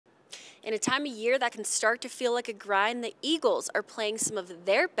In a time of year that can start to feel like a grind, the Eagles are playing some of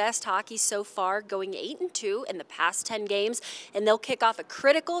their best hockey so far, going 8-2 in the past 10 games, and they'll kick off a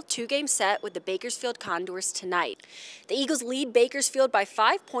critical two-game set with the Bakersfield Condors tonight. The Eagles lead Bakersfield by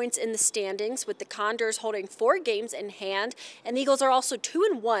 5 points in the standings, with the Condors holding 4 games in hand, and the Eagles are also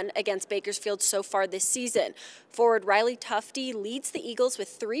 2-1 against Bakersfield so far this season. Forward Riley Tufte leads the Eagles with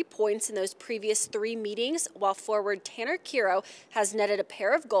 3 points in those previous 3 meetings, while forward Tanner Kiro has netted a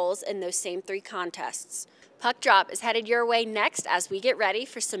pair of goals in those same 3 contests. Puck Drop is headed your way next as we get ready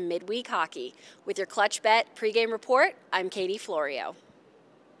for some midweek hockey. With your Clutch Bet pregame report, I'm Katie Florio.